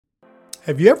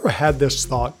Have you ever had this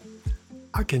thought,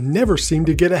 I can never seem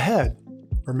to get ahead?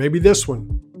 Or maybe this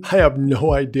one, I have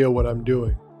no idea what I'm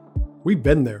doing. We've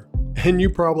been there, and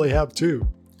you probably have too.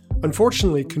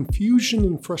 Unfortunately, confusion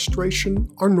and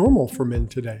frustration are normal for men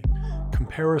today.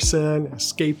 Comparison,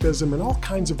 escapism, and all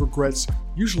kinds of regrets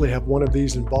usually have one of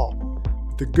these involved.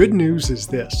 But the good news is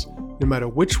this, no matter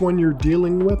which one you're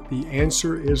dealing with, the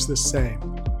answer is the same.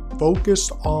 Focus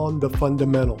on the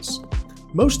fundamentals.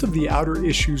 Most of the outer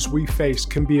issues we face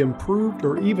can be improved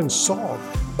or even solved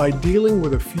by dealing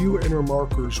with a few inner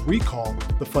markers we call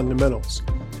the fundamentals.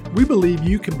 We believe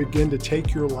you can begin to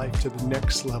take your life to the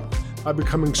next level by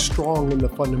becoming strong in the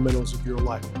fundamentals of your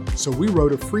life. So we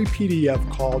wrote a free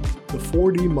PDF called The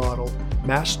 4D Model,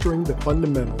 Mastering the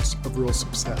Fundamentals of Real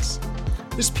Success.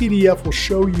 This PDF will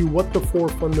show you what the 4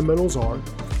 fundamentals are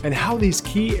and how these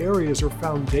key areas are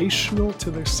foundational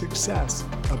to the success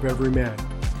of every man.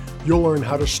 You'll learn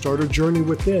how to start a journey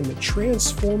within that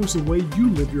transforms the way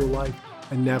you live your life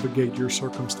and navigate your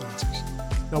circumstances.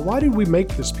 Now, why did we make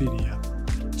this PDF?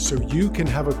 So you can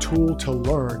have a tool to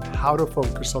learn how to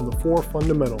focus on the 4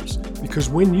 fundamentals, because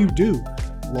when you do,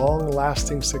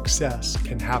 long-lasting success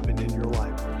can happen in your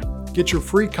life. Get your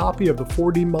free copy of the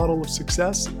 4D Model of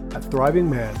Success at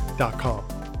thrivingman.com.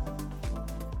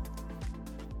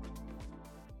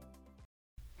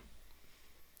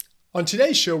 On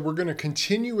today's show, we're going to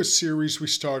continue a series we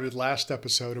started last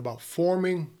episode about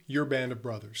forming your band of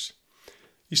brothers.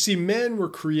 You see, men were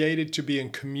created to be in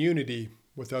community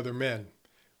with other men.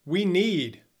 We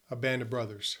need a band of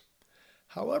brothers.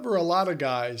 However, a lot of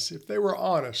guys, if they were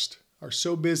honest, are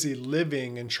so busy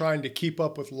living and trying to keep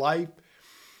up with life,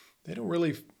 they don't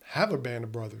really have a band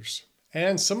of brothers.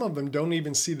 And some of them don't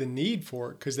even see the need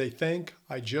for it because they think,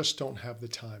 I just don't have the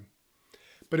time.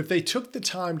 But if they took the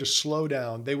time to slow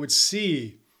down, they would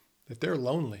see that they're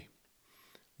lonely.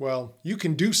 Well, you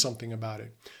can do something about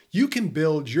it. You can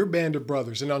build your band of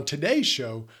brothers. And on today's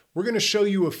show, we're going to show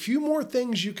you a few more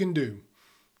things you can do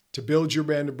to build your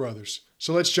band of brothers.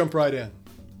 So let's jump right in.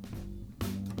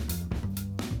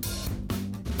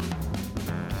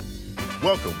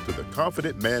 Welcome to the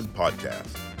Confident Man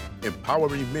Podcast,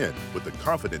 empowering men with the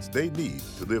confidence they need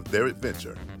to live their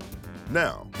adventure.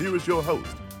 Now, here is your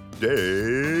host,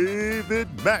 David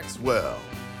Maxwell.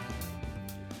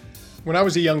 When I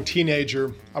was a young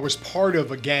teenager, I was part of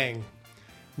a gang.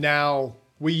 Now,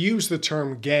 we use the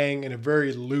term gang in a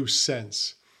very loose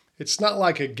sense. It's not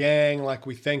like a gang like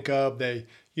we think of. They,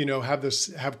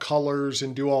 have colors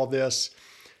and do all this.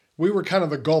 We were kind of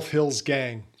the Gulf Hills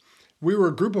gang. We were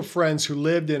a group of friends who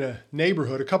lived in a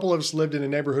neighborhood. A couple of us lived in a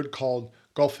neighborhood called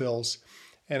Gulf Hills,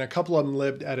 and a couple of them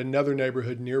lived at another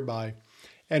neighborhood nearby.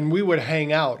 And we would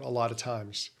hang out a lot of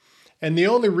times. And the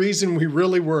only reason we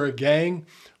really were a gang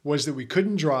was that we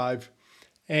couldn't drive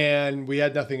and we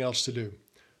had nothing else to do.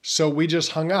 So we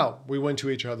just hung out. We went to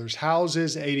each other's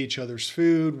houses, ate each other's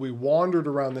food. We wandered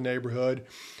around the neighborhood.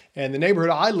 And the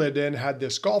neighborhood I lived in had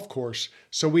this golf course.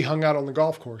 So we hung out on the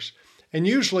golf course. And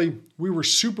usually we were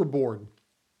super bored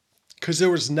because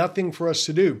there was nothing for us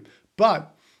to do.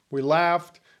 But we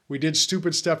laughed. We did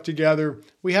stupid stuff together.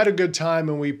 We had a good time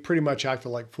and we pretty much acted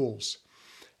like fools.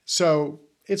 So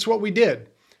it's what we did.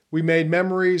 We made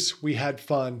memories. We had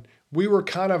fun. We were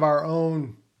kind of our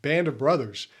own band of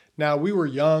brothers. Now, we were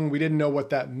young. We didn't know what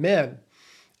that meant,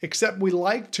 except we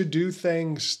liked to do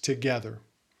things together.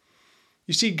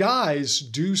 You see, guys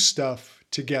do stuff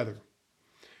together.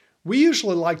 We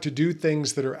usually like to do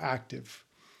things that are active.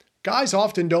 Guys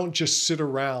often don't just sit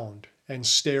around and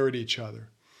stare at each other,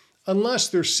 unless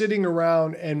they're sitting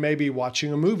around and maybe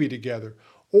watching a movie together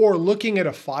or looking at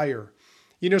a fire.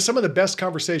 Some of the best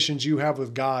conversations you have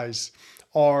with guys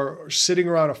are sitting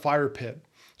around a fire pit,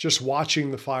 just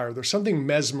watching the fire. There's something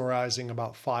mesmerizing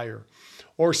about fire.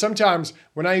 Or sometimes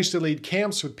when I used to lead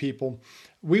camps with people,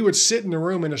 we would sit in the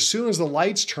room and as soon as the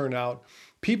lights turn out,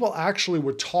 people actually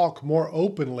would talk more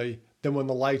openly than when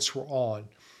the lights were on.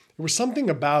 There was something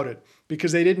about it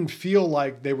because they didn't feel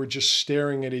like they were just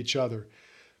staring at each other.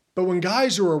 But when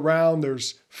guys are around,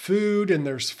 there's food and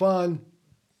there's fun.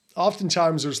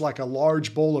 Oftentimes there's like a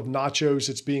large bowl of nachos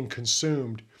that's being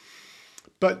consumed.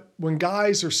 But when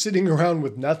guys are sitting around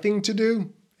with nothing to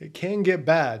do, it can get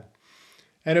bad.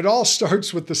 And it all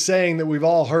starts with the saying that we've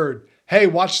all heard, hey,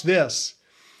 watch this.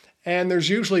 And there's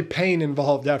usually pain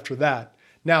involved after that.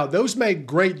 Now, those make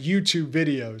great YouTube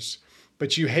videos,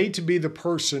 but you hate to be the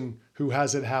person who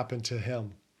has it happen to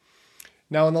him.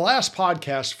 Now, in the last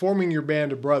podcast, Forming Your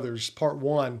Band of Brothers, part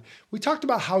 1, we talked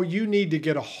about how you need to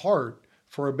get a heart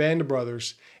for a band of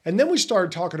brothers. And then we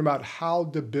started talking about how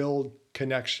to build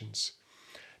connections.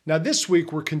 Now this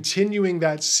week we're continuing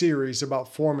that series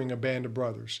about forming a band of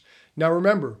brothers. Now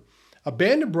remember, a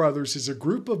band of brothers is a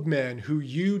group of men who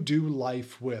you do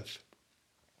life with.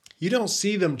 You don't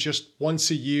see them just once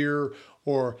a year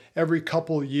or every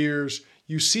couple of years.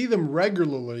 You see them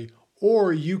regularly,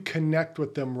 or you connect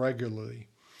with them regularly.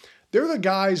 They're the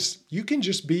guys you can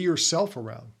just be yourself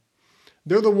around.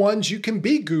 They're the ones you can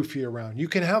be goofy around. You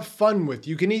can have fun with.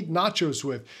 You can eat nachos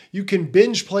with. You can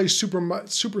binge play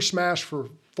Super Smash for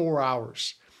 4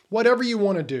 hours. Whatever you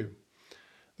want to do.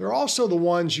 They're also the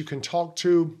ones you can talk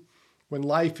to when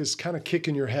life is kind of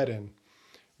kicking your head in,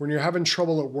 when you're having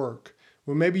trouble at work,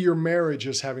 when maybe your marriage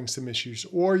is having some issues,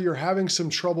 or you're having some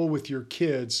trouble with your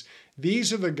kids.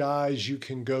 These are the guys you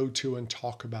can go to and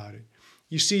talk about it.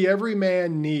 You see, every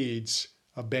man needs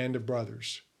a band of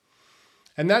brothers.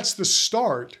 And that's the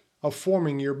start of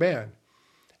forming your band.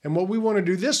 And what we want to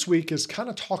do this week is kind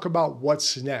of talk about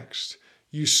what's next.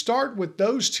 You start with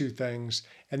those two things,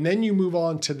 and then you move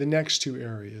on to the next two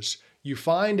areas. You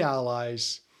find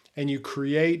allies, and you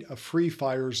create a free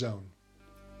fire zone.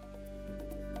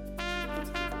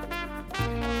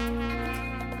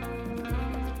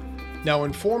 Now,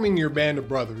 in forming your band of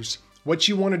brothers, what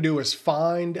you want to do is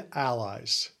find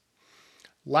allies.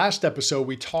 Last episode,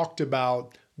 we talked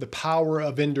about the power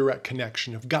of indirect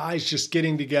connection, of guys just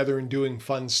getting together and doing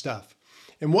fun stuff.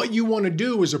 And what you want to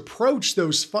do is approach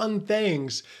those fun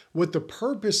things with the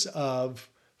purpose of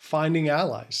finding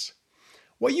allies.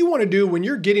 What you want to do when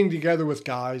you're getting together with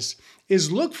guys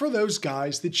is look for those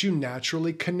guys that you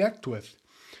naturally connect with.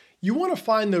 You want to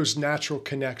find those natural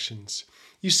connections.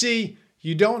 You see,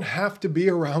 you don't have to be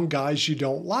around guys you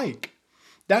don't like.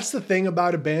 That's the thing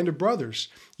about a band of brothers.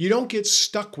 You don't get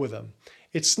stuck with them.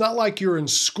 It's not like you're in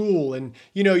school and,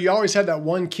 you always had that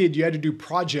one kid you had to do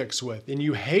projects with and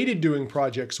you hated doing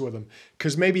projects with him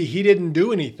because maybe he didn't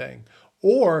do anything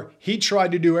or he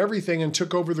tried to do everything and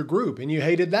took over the group and you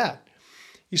hated that.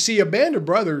 You see, a band of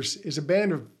brothers is a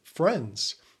band of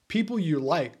friends, people you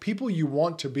like, people you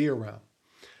want to be around.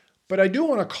 But I do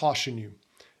want to caution you.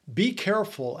 Be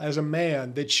careful as a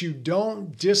man that you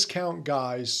don't discount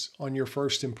guys on your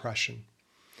first impression.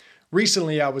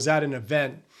 Recently, I was at an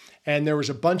event and there was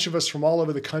a bunch of us from all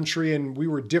over the country and we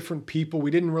were different people.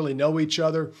 We didn't really know each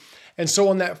other. And so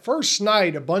on that first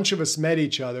night, a bunch of us met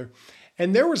each other.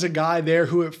 And there was a guy there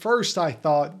who at first I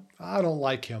thought, I don't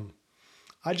like him.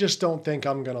 I just don't think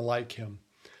I'm going to like him.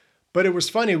 But it was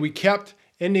funny. We kept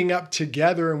ending up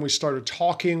together and we started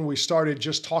talking. We started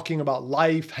just talking about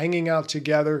life, hanging out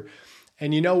together.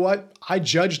 And you know what? I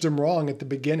judged him wrong at the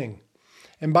beginning.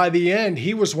 And by the end,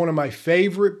 he was one of my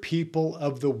favorite people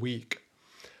of the week.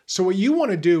 So what you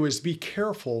want to do is be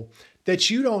careful that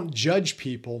you don't judge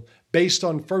people based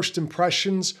on first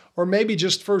impressions or maybe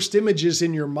just first images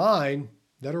in your mind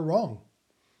that are wrong.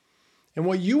 And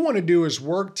what you want to do is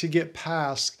work to get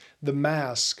past the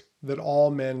mask that all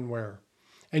men wear.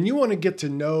 And you want to get to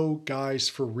know guys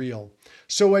for real.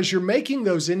 So as you're making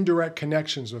those indirect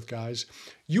connections with guys,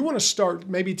 you want to start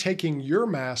maybe taking your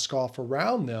mask off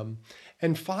around them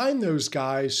and find those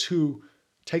guys who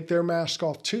take their mask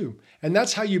off too. And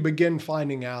that's how you begin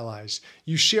finding allies.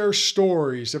 You share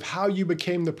stories of how you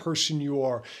became the person you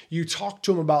are. You talk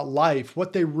to them about life,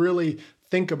 what they really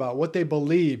think about, what they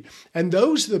believe. And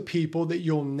those are the people that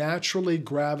you'll naturally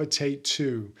gravitate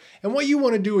to. And what you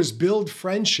want to do is build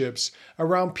friendships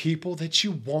around people that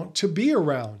you want to be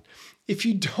around. If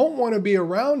you don't want to be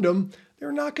around them,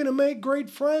 they're not going to make great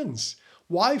friends.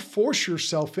 Why force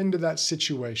yourself into that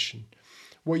situation?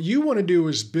 What you want to do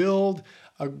is build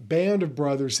a band of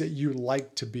brothers that you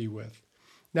like to be with.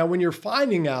 Now, when you're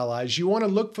finding allies, you want to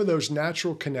look for those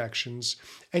natural connections,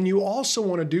 and you also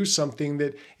want to do something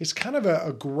that is kind of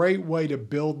a great way to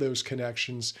build those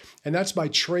connections, and that's by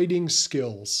trading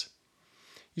skills.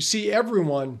 You see,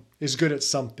 everyone is good at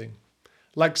something.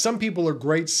 Like some people are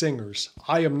great singers.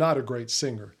 I am not a great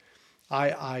singer.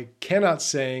 I cannot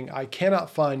sing. I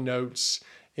cannot find notes.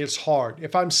 It's hard.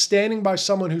 If I'm standing by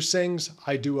someone who sings,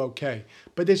 I do okay,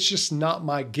 but it's just not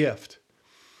my gift.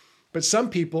 But some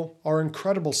people are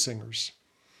incredible singers.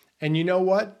 And you know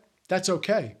what? That's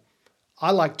okay.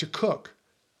 I like to cook.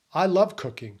 I love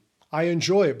cooking. I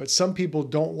enjoy it, but some people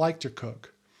don't like to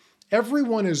cook.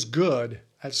 Everyone is good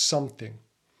at something.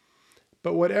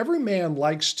 But what every man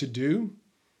likes to do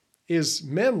is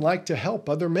men like to help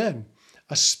other men,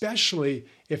 especially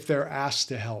if they're asked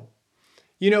to help.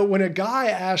 You know, when a guy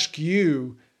asks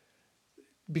you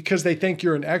because they think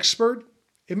you're an expert,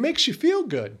 it makes you feel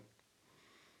good.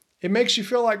 It makes you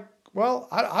feel like, well,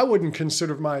 I wouldn't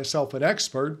consider myself an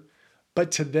expert,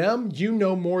 but to them, you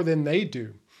know more than they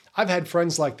do. I've had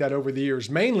friends like that over the years,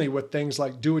 mainly with things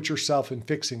like do-it-yourself and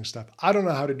fixing stuff. I don't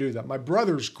know how to do that. My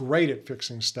brother's great at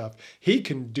fixing stuff. He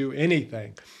can do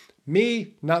anything.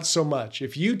 Me, not so much.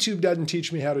 If YouTube doesn't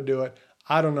teach me how to do it,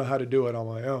 I don't know how to do it on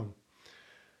my own.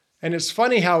 And it's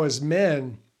funny how as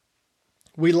men,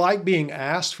 we like being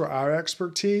asked for our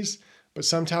expertise, but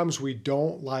sometimes we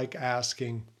don't like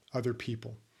asking other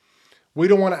people. We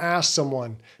don't want to ask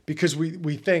someone because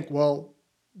we think, well,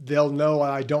 they'll know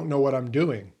I don't know what I'm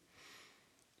doing.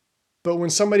 But when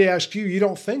somebody asks you, you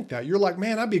don't think that. You're like,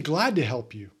 man, I'd be glad to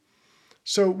help you.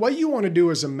 So what you want to do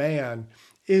as a man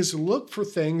is look for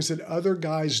things that other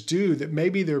guys do that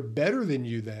maybe they're better than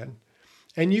you then.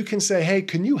 And you can say, hey,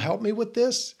 can you help me with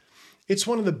this? It's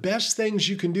one of the best things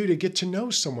you can do to get to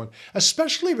know someone,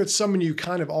 especially if it's someone you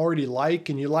kind of already like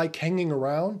and you like hanging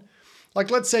around. Like,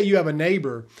 let's say you have a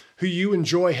neighbor who you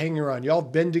enjoy hanging around. Y'all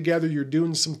have been together, you're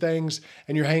doing some things,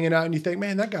 and you're hanging out, and you think,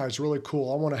 man, that guy's really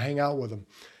cool. I want to hang out with him.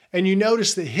 And you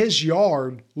notice that his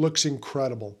yard looks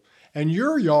incredible, and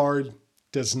your yard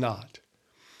does not.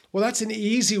 Well, that's an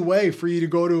easy way for you to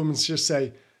go to him and just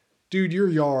say, dude, your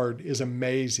yard is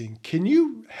amazing. Can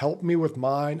you help me with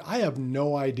mine? I have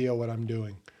no idea what I'm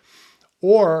doing.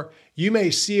 Or you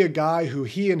may see a guy who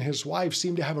he and his wife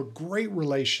seem to have a great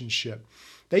relationship.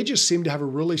 They just seem to have a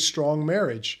really strong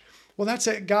marriage. Well, that's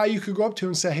a guy you could go up to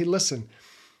and say, hey, listen,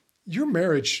 your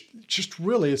marriage, just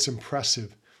really, it's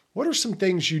impressive. What are some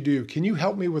things you do? Can you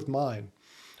help me with mine?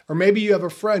 Or maybe you have a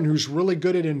friend who's really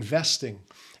good at investing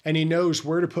and he knows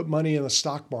where to put money in the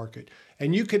stock market.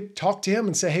 And you could talk to him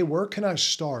and say, hey, where can I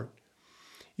start?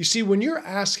 You see, when you're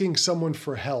asking someone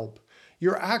for help,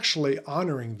 you're actually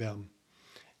honoring them.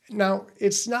 Now,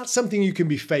 it's not something you can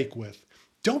be fake with.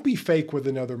 Don't be fake with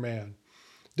another man.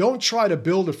 Don't try to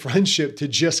build a friendship to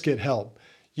just get help.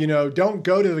 Don't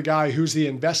go to the guy who's the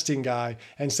investing guy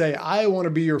and say, I want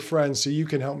to be your friend so you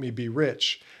can help me be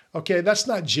rich. Okay, that's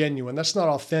not genuine. That's not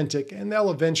authentic, and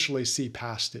they'll eventually see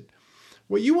past it.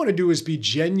 What you want to do is be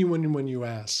genuine when you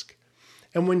ask.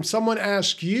 And when someone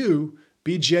asks you,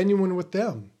 be genuine with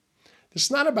them.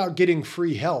 It's not about getting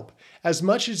free help as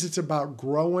much as it's about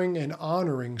growing and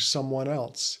honoring someone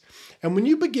else. And when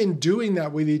you begin doing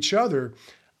that with each other,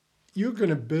 you're going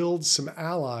to build some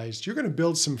allies. You're going to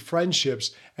build some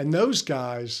friendships. And those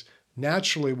guys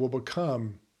naturally will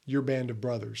become your band of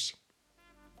brothers.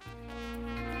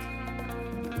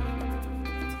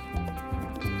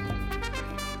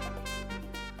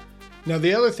 Now,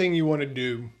 the other thing you want to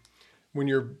do when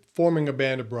you're forming a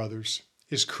band of brothers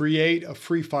is create a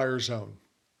free fire zone.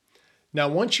 Now,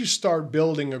 once you start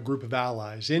building a group of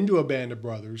allies into a band of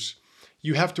brothers,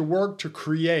 you have to work to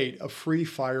create a free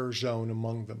fire zone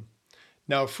among them.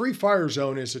 Now, a free fire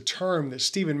zone is a term that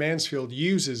Stephen Mansfield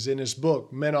uses in his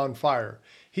book, Men on Fire.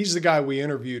 He's the guy we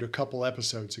interviewed a couple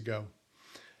episodes ago.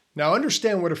 Now,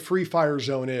 understand what a free fire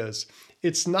zone is.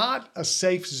 It's not a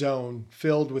safe zone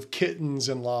filled with kittens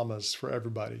and llamas for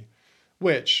everybody.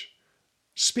 Which,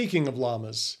 speaking of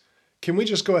llamas, can we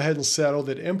just go ahead and settle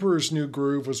that Emperor's New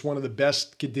Groove was one of the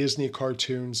best Disney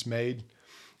cartoons made?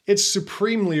 It's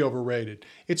supremely overrated.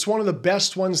 It's one of the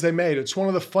best ones they made. It's one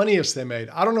of the funniest they made.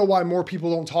 I don't know why more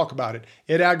people don't talk about it.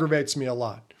 It aggravates me a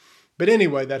lot. But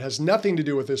anyway, that has nothing to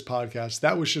do with this podcast.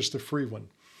 That was just a free one.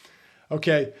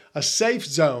 Okay, a safe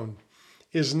zone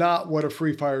is not what a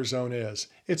free fire zone is.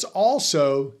 It's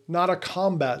also not a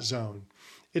combat zone.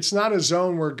 It's not a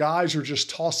zone where guys are just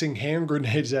tossing hand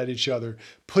grenades at each other,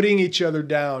 putting each other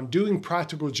down, doing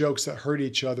practical jokes that hurt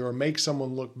each other or make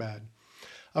someone look bad.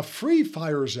 A free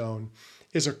fire zone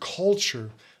is a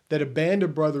culture that a band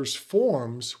of brothers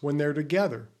forms when they're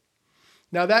together.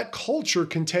 Now, that culture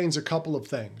contains a couple of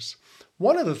things.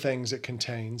 One of the things it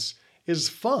contains is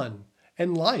fun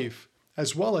and life,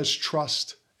 as well as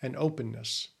trust and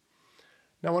openness.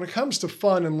 Now, when it comes to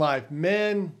fun and life,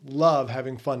 men love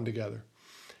having fun together.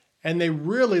 And they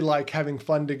really like having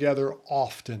fun together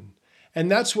often.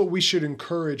 And that's what we should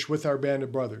encourage with our band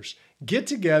of brothers. Get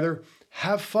together,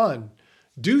 have fun,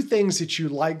 do things that you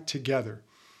like together.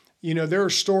 There are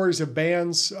stories of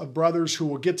bands of brothers who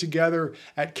will get together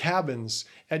at cabins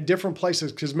at different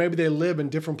places because maybe they live in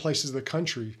different places of the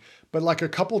country. But like a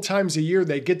couple times a year,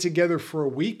 they get together for a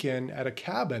weekend at a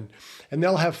cabin and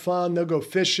they'll have fun. They'll go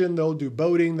fishing, they'll do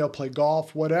boating, they'll play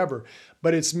golf, whatever.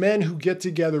 But it's men who get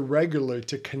together regularly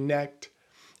to connect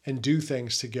and do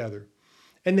things together.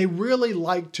 And they really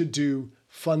like to do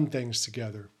fun things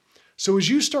together. So as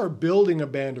you start building a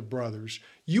band of brothers,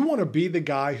 you want to be the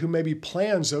guy who maybe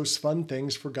plans those fun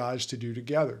things for guys to do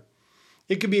together.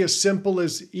 It could be as simple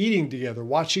as eating together,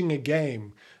 watching a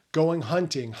game, going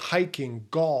hunting, hiking,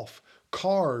 golf,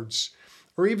 cards,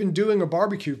 or even doing a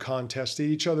barbecue contest at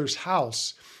each other's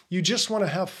house. You just want to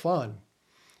have fun.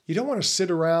 You don't want to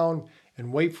sit around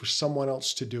and wait for someone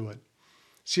else to do it.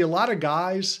 See, a lot of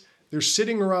guys, they're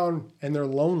sitting around and they're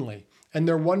lonely and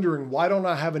they're wondering, why don't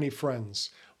I have any friends?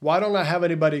 Why don't I have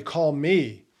anybody call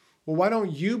me? Well, why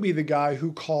don't you be the guy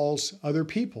who calls other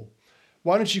people?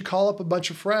 Why don't you call up a bunch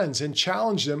of friends and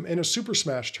challenge them in a Super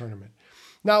Smash tournament?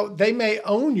 Now, they may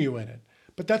own you in it,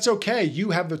 but that's okay.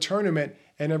 You have the tournament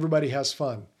and everybody has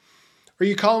fun. Or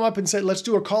you call them up and say, let's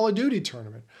do a Call of Duty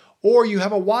tournament. Or you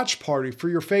have a watch party for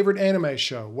your favorite anime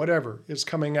show, whatever is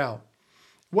coming out.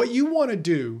 What you want to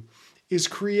do is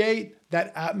create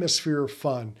that atmosphere of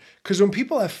fun. Because when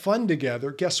people have fun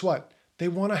together, guess what? They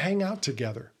want to hang out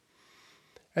together.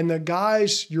 And the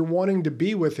guys you're wanting to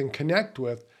be with and connect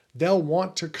with, they'll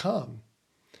want to come.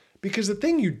 Because the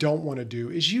thing you don't want to do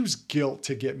is use guilt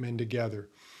to get men together.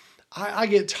 I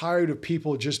get tired of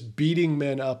people just beating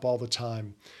men up all the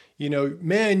time. You know,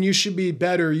 men, you should be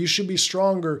better, you should be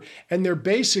stronger. And they're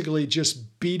basically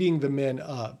just beating the men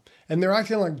up. And they're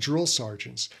acting like drill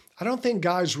sergeants. I don't think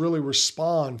guys really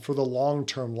respond for the long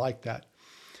term like that.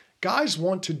 Guys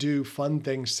want to do fun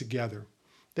things together.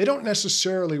 They don't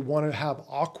necessarily want to have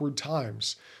awkward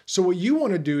times. So what you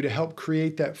want to do to help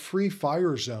create that free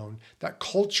fire zone, that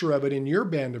culture of it in your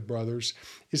band of brothers,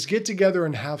 is get together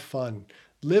and have fun,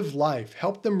 live life,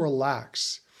 help them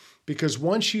relax. Because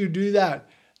once you do that,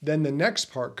 then the next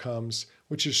part comes,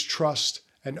 which is trust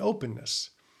and openness.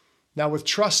 Now with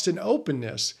trust and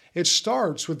openness, it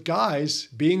starts with guys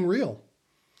being real.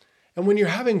 And when you're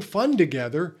having fun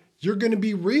together, you're going to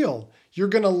be real. You're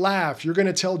going to laugh. You're going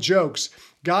to tell jokes.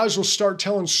 Guys will start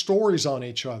telling stories on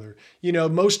each other. You know,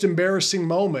 most embarrassing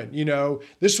moment. You know,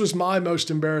 this was my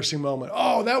most embarrassing moment.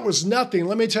 Oh, that was nothing.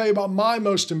 Let me tell you about my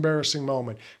most embarrassing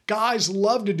moment. Guys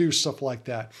love to do stuff like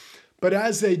that. But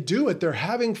as they do it, they're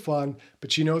having fun.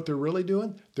 But you know what they're really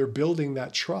doing? They're building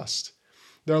that trust.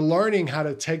 They're learning how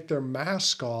to take their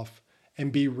mask off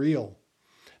and be real.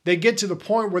 They get to the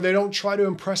point where they don't try to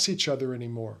impress each other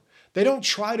anymore. They don't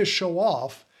try to show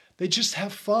off. They just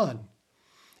have fun.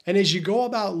 And as you go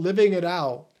about living it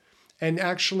out and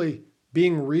actually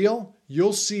being real,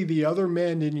 you'll see the other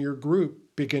men in your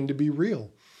group begin to be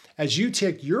real. As you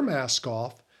take your mask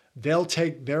off, they'll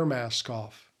take their mask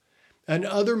off. And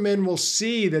other men will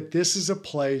see that this is a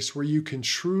place where you can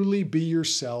truly be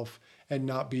yourself and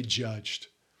not be judged.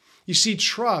 You see,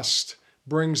 trust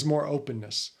brings more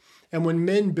openness. And when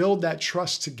men build that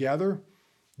trust together,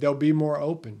 they'll be more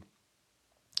open.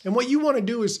 And what you want to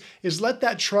do is let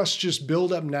that trust just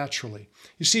build up naturally.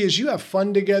 You see, as you have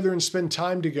fun together and spend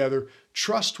time together,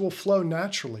 trust will flow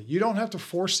naturally. You don't have to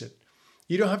force it.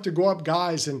 You don't have to go up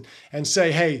guys and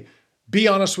say, hey, be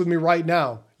honest with me right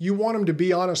now. You want them to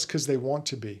be honest because they want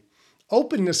to be.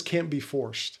 Openness can't be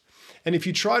forced. And if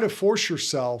you try to force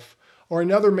yourself or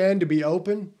another man to be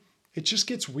open, it just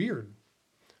gets weird.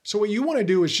 So what you want to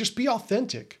do is just be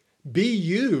authentic. Be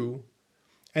you,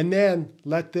 and then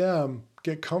let them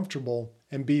get comfortable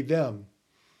and be them.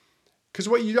 Because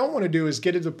what you don't want to do is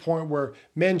get to the point where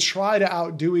men try to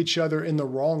outdo each other in the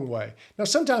wrong way. Now,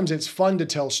 sometimes it's fun to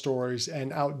tell stories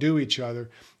and outdo each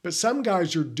other, but some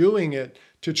guys are doing it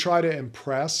to try to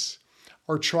impress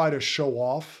or try to show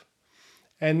off.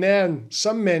 And then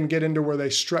some men get into where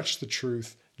they stretch the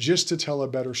truth just to tell a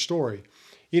better story.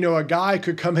 You know, a guy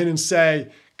could come in and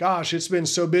say, gosh, it's been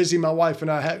so busy, my wife and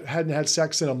I hadn't had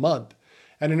sex in a month.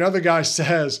 And another guy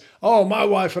says, oh, my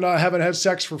wife and I haven't had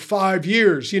sex for 5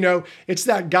 years. You know, it's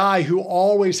that guy who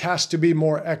always has to be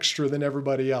more extra than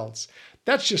everybody else.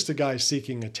 That's just a guy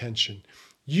seeking attention.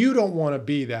 You don't want to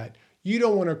be that. You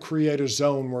don't want to create a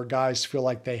zone where guys feel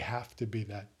like they have to be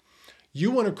that. You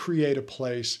want to create a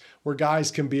place where guys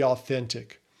can be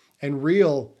authentic and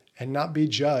real and not be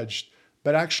judged,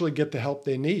 but actually get the help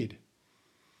they need.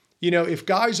 You know, if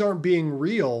guys aren't being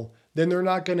real, then they're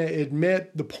not going to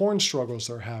admit the porn struggles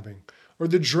they're having, or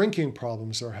the drinking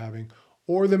problems they're having,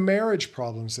 or the marriage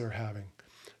problems they're having.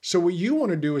 So what you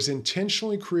want to do is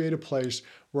intentionally create a place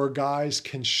where guys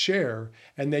can share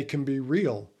and they can be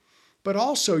real. But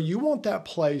also you want that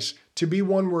place to be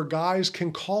one where guys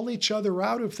can call each other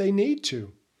out if they need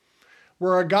to.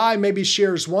 Where a guy maybe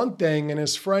shares one thing and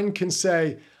his friend can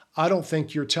say, I don't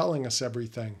think you're telling us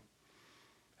everything.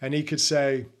 And he could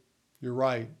say, you're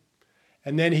right.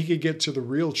 And then he could get to the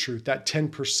real truth, that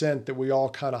 10% that we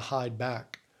all kind of hide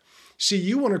back. See,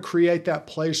 you want to create that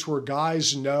place where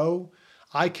guys know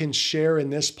I can share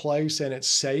in this place and it's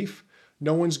safe.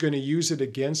 No one's going to use it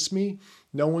against me.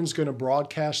 No one's going to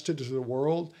broadcast it to the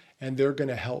world, and they're going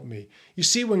to help me. You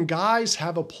see, when guys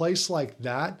have a place like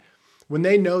that, when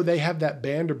they know they have that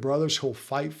band of brothers who'll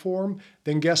fight for them,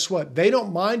 then guess what? They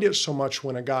don't mind it so much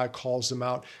when a guy calls them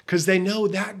out because they know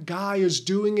that guy is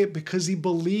doing it because he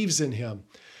believes in him,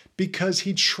 because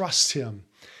he trusts him.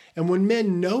 And when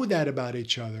men know that about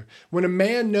each other, when a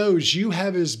man knows you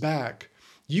have his back,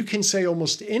 you can say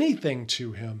almost anything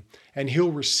to him and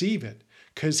he'll receive it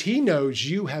because he knows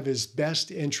you have his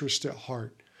best interest at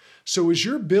heart. So as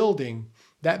you're building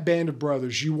that band of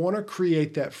brothers, you want to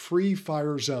create that free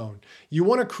fire zone. You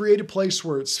want to create a place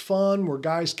where it's fun, where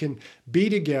guys can be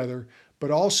together,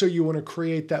 but also you want to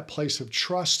create that place of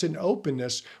trust and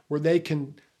openness where they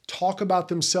can talk about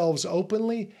themselves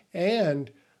openly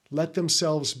and let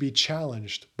themselves be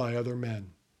challenged by other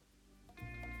men.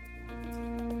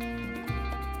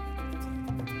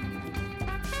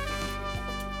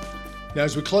 Now,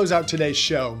 as we close out today's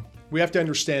show, we have to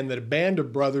understand that a band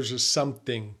of brothers is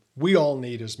something we all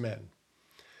need as men.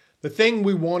 The thing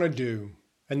we want to do,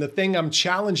 and the thing I'm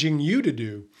challenging you to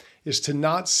do, is to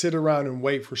not sit around and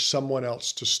wait for someone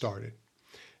else to start it.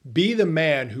 Be the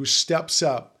man who steps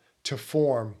up to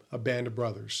form a band of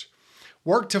brothers.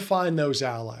 Work to find those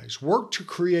allies. Work to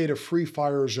create a free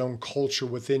fire zone culture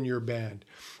within your band.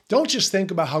 Don't just think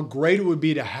about how great it would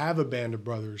be to have a band of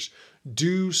brothers.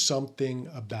 Do something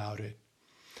about it.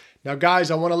 Now, guys,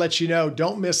 I want to let you know,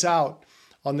 don't miss out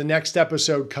on the next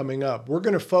episode coming up. We're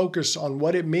going to focus on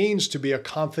what it means to be a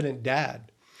confident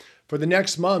dad. For the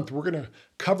next month, we're going to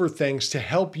cover things to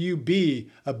help you be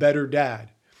a better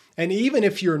dad. And even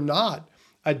if you're not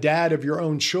a dad of your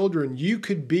own children, you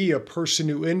could be a person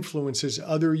who influences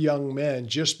other young men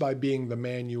just by being the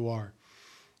man you are.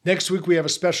 Next week, we have a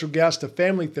special guest, a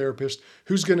family therapist,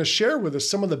 who's going to share with us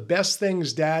some of the best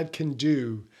things dad can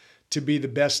do to be the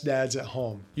best dads at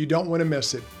home. You don't want to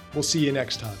miss it. We'll see you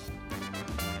next time.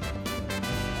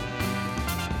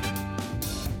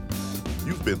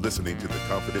 You've been listening to the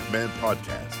Confident Man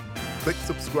Podcast. Click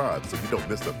subscribe so you don't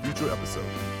miss a future episode.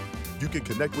 You can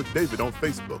connect with David on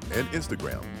Facebook and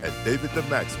Instagram at David the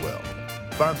Maxwell.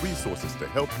 Find resources to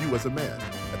help you as a man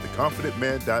at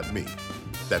theconfidentman.me.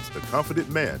 That's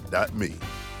theconfidentman.me.